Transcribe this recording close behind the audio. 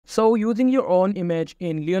So using your own image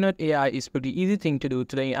in Leonardo AI is pretty easy thing to do.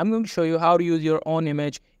 Today I'm going to show you how to use your own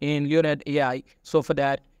image in Leonardo AI. So for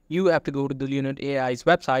that, you have to go to the Leonardo AI's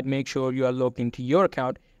website. Make sure you are logged into your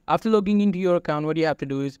account. After logging into your account, what you have to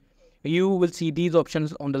do is you will see these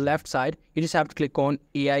options on the left side. You just have to click on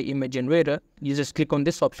AI image generator. You just click on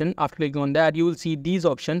this option. After clicking on that, you will see these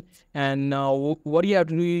options. And now what you have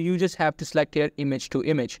to do, you just have to select here image to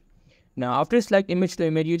image. Now, after select image to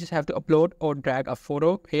image, you just have to upload or drag a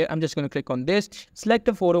photo. Here, I'm just going to click on this, select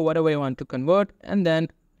a photo, whatever you want to convert, and then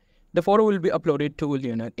the photo will be uploaded to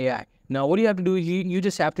Leonardo AI. Now, what you have to do is you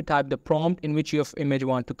just have to type the prompt in which your image you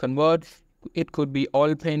want to convert. It could be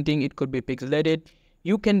oil painting, it could be pixelated.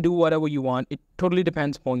 You can do whatever you want. It totally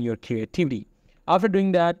depends on your creativity. After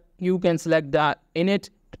doing that, you can select that init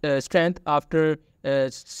strength. After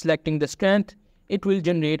selecting the strength, it will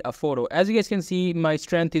generate a photo. As you guys can see, my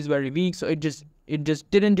strength is very weak, so it just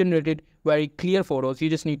didn't generate very clear photos. You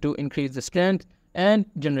just need to increase the strength and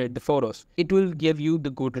generate the photos. It will give you the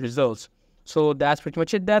good results. So that's pretty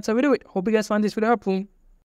much it. That's a video. Hope you guys found this video helpful.